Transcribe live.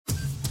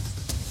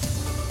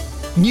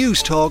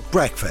News Talk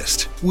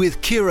Breakfast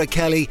with Ciara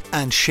Kelly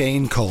and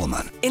Shane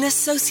Coleman. In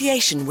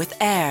association with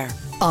AIR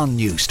On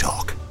News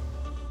Talk.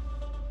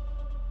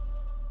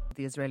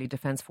 The Israeli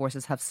Defence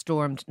Forces have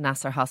stormed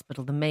Nasser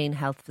Hospital, the main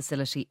health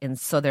facility in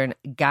southern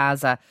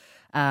Gaza.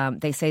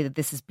 They say that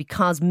this is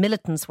because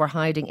militants were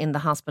hiding in the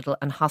hospital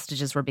and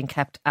hostages were being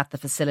kept at the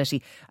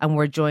facility. And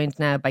we're joined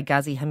now by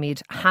Ghazi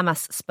Hamad,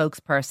 Hamas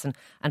spokesperson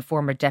and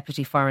former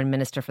Deputy Foreign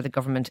Minister for the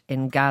government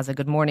in Gaza.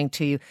 Good morning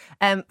to you.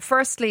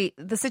 Firstly,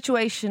 the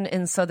situation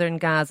in southern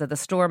Gaza, the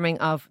storming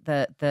of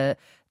the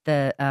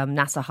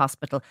Nasser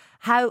Hospital.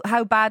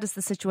 How bad is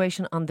the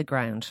situation on the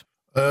ground?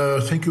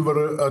 Thank you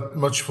very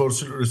much for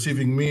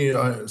receiving me.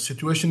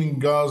 Situation in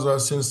Gaza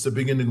since the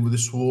beginning of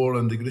this war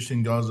and the aggression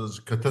in Gaza is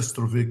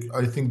catastrophic.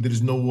 I think there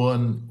is no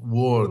one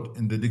word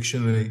in the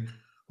dictionary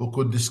who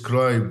could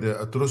describe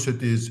the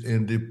atrocities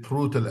and the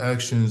brutal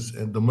actions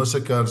and the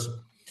massacres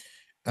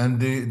and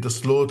the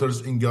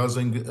slaughters in Gaza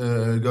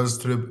and Gaza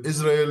Strip.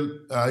 Israel,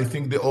 I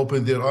think they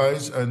opened their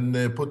eyes and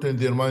put in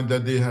their mind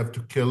that they have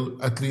to kill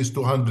at least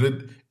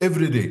 200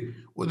 every day.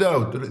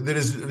 There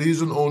is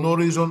reason or no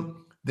reason,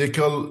 they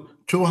kill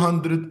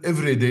 200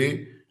 every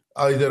day,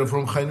 either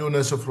from Khan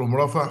Younis, from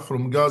Rafah,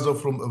 from Gaza,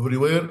 from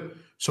everywhere.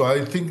 So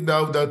I think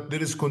now that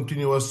there is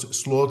continuous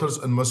slaughters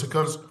and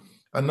massacres.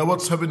 And now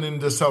what's happening in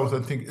the south, I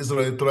think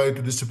Israel tried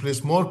to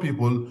displace more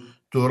people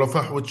to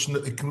Rafah, which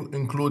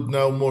include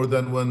now more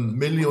than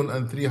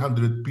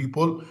 1,300,000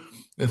 people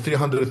and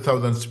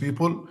 300,000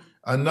 people.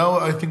 And now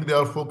I think they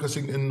are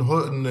focusing in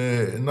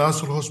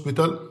Nasser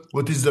Hospital,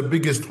 which is the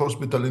biggest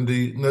hospital in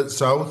the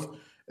south.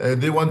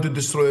 They want to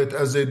destroy it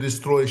as they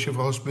destroy Shifa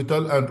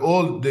Hospital and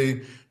all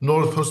the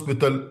North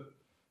Hospital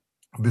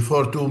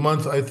before 2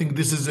 months. I think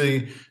this is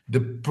the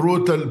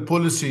brutal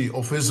policy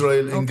of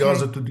Israel in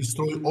Gaza to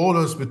destroy all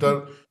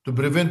hospital to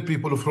prevent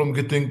people from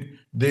getting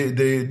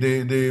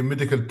the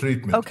medical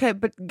treatment. Okay,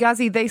 but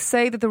Ghazi, they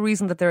say that the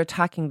reason that they're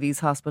attacking these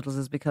hospitals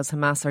is because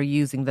Hamas are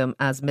using them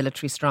as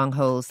military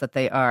strongholds, that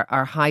they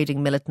are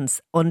hiding militants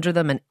under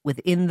them and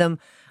within them,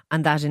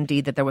 and that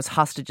indeed that there was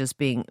hostages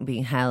being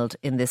held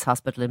in this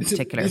hospital in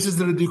particular. This is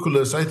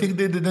ridiculous. I think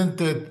they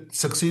didn't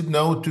succeed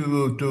now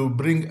to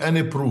bring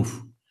any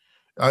proof.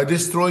 They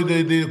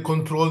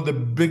control the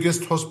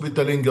biggest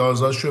hospital in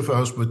Gaza, Shifa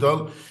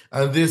Hospital,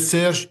 and they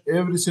searched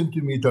every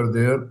centimeter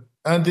there,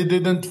 and they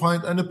didn't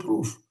find any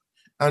proof.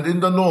 And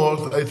in the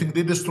north, I think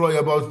they destroy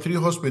about 3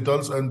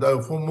 hospitals and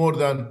for more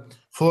than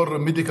 4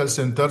 medical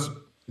centers.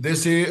 They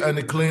say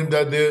and claim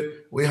that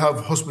we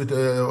have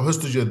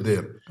hostages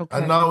there. Okay.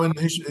 And now in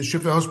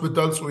Shifa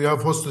hospitals, we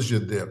have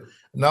hostages there.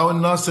 Now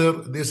in Nasser,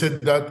 they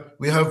said that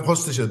we have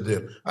hostages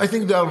there. I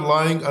think they are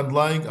lying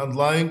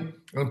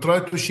and try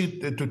to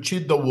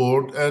cheat the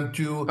world and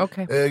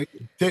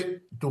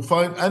to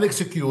find an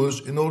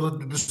excuse in order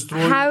to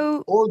destroy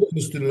all the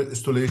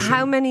installations,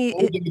 all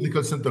the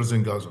medical centers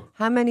in Gaza.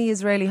 How many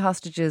Israeli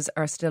hostages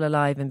are still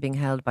alive and being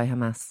held by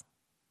Hamas?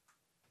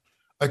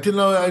 Until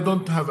now, I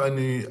don't have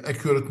any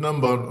accurate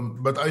number,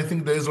 but I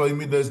think the Israeli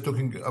media is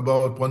talking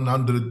about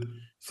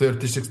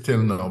 136 till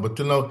now. But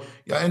till now,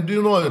 and do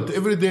you know that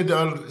every day they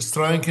are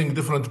striking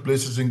different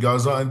places in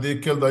Gaza, and they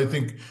killed, I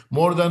think,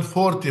 more than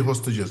 40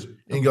 hostages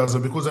in Gaza,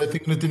 because I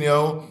think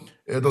Netanyahu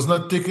does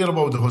not take care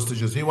about the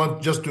hostages. He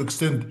wants just to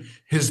extend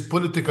his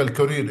political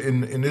career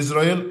in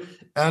Israel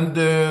and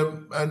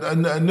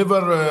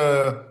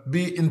never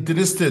be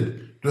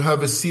interested to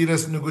have a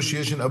serious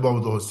negotiation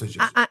about the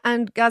hostages.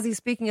 And Ghazi,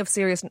 speaking of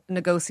serious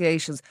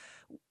negotiations,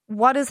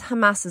 what is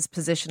Hamas's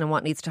position and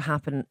what needs to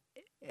happen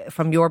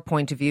from your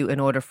point of view in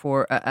order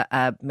for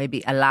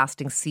maybe a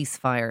lasting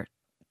ceasefire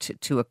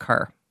to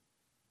occur?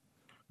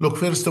 Look,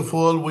 first of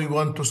all, we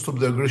want to stop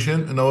the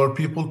aggression in our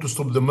people, to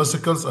stop the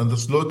massacres and the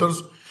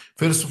slaughters.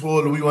 First of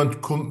all, we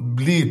want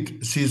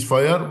complete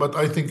ceasefire, but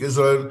I think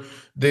Israel,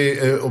 they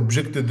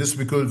objected this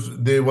because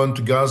they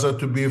want Gaza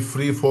to be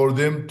free for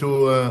them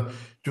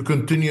to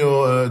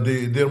continue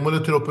their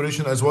military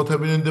operation as what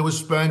happened in the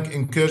West Bank,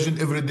 incursion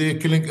every day,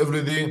 killing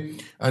every day,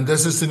 and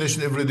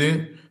assassination every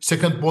day.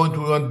 Second point,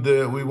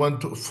 we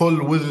want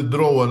full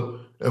withdrawal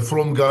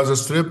from Gaza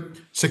Strip.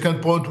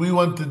 Second point, we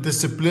want the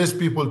displaced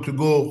people to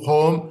go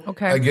home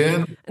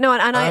again. No,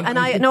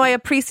 I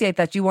appreciate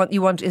that. You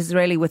want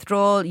Israeli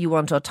withdrawal, you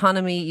want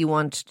autonomy, you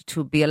want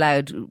to be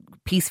allowed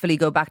peacefully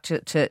go back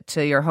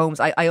to your homes.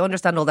 I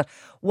understand all that.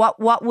 What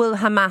will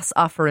Hamas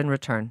offer in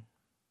return?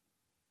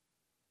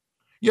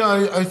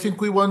 Yeah, I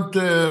think we want.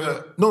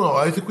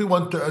 I think we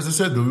want. As I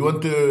said, we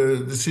want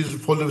the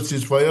full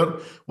ceasefire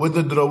with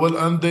the withdrawal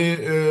and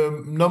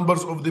the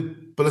numbers of the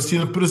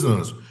Palestinian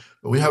prisoners.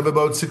 We have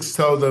about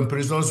 6,000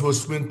 prisoners who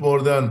spent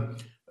more than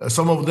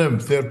some of them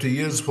 30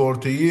 years,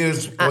 40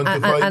 years,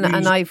 25 years.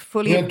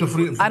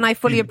 And I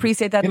fully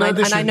appreciate that, and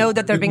I know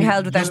that they're being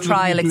held without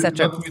trial,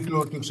 etc.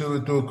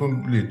 To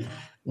complete.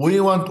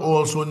 We want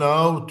also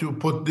now to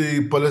put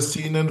the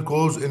Palestinian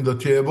cause in the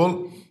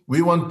table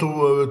We want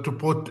to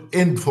put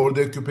end for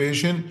the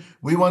occupation.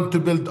 We want to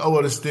build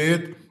our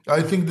state.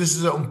 I think this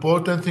is an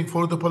important thing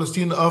for the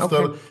Palestinians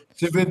after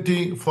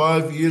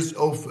 75 years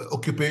of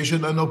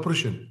occupation and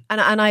oppression.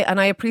 And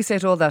I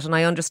appreciate all that, and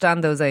I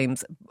understand those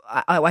aims.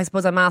 I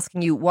suppose I'm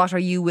asking you, what are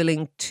you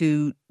willing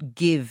to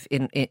give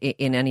in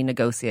any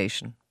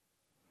negotiation?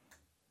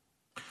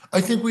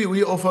 I think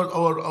we offered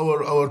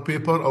our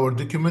paper, our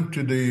document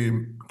to the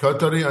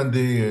Qatari and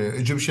the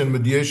Egyptian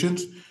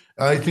mediations.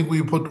 I think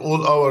we put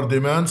all our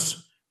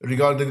demands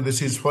regarding the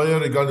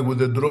ceasefire, regarding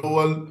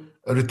withdrawal,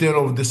 return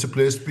of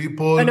displaced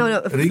people. Oh,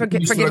 no,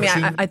 forgive me.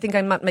 I think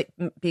I'm not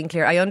being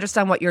clear. I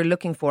understand what you're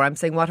looking for. I'm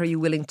saying, what are you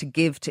willing to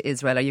give to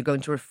Israel? Are you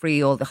going to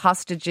free all the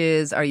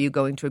hostages? Are you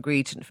going to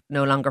agree to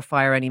no longer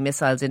fire any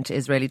missiles into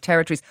Israeli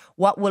territories?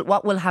 What will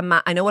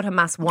Hamas? I know what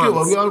Hamas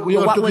wants. What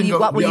will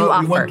you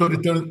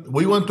offer?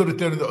 We want to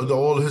return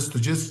all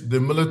hostages, the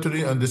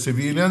military and the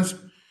civilians,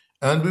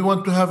 and we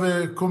want to have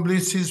a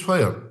complete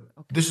ceasefire.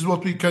 Okay. This is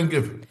what we can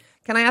give.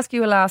 Can I ask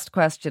you a last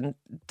question?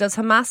 Does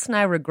Hamas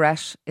now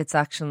regret its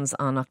actions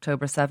on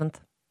October 7th?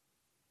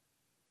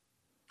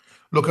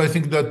 Look, I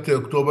think that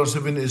October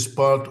 7th is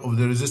part of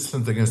the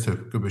resistance against the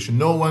occupation.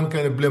 No one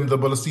can blame the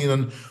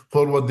Palestinians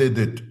for what they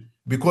did,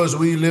 because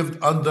we lived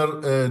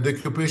under the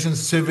occupation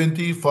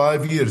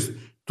 75 years.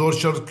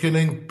 Torture,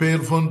 killing,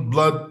 painful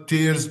blood,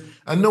 tears,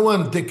 and no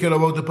one take care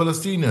about the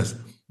Palestinians.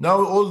 Now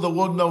all the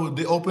world,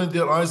 they open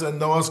their eyes and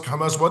now ask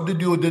Hamas, what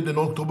did you did in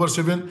October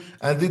 7?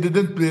 And they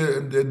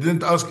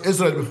didn't ask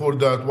Israel before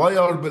that. Why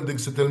are you building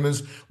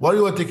settlements? Why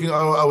you are taking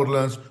our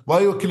lands?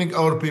 Why you are killing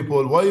our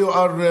people? Why you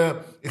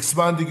are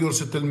expanding your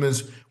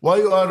settlements? Why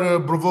you are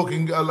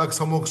provoking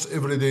Al-Aqsa mosques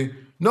every day?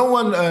 No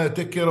one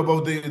take care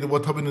about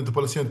what happened in the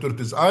Palestinian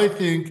territories. I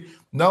think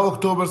now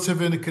October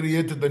 7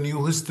 created a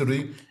new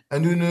history, a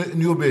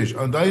new page.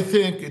 And I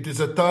think it is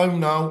a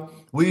time now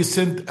we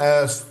sent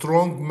a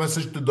strong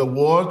message to the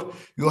world.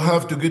 You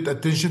have to get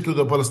attention to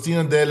the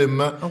Palestinian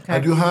dilemma,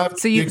 and you have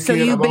to take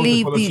care about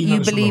the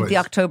Palestinian believe the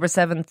October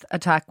 7th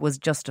attack was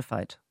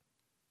justified?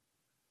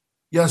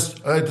 Yes,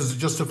 it is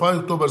justified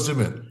October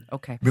 7.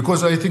 Okay.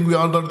 Because I think we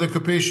are under the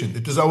occupation.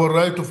 It is our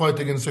right to fight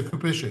against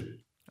occupation.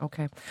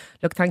 Okay.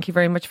 Look, thank you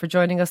very much for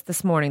joining us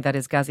this morning. That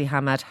is Ghazi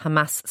Hamad,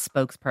 Hamas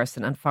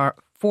spokesperson and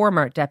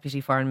former Deputy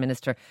Foreign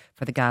Minister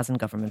for the Gazan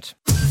government.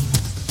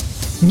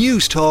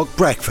 News Talk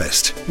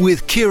Breakfast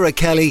with Ciara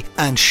Kelly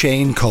and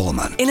Shane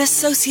Coleman. In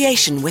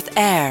association with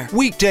AIR.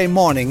 Weekday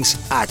mornings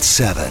at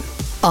 7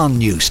 on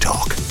News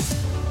Talk.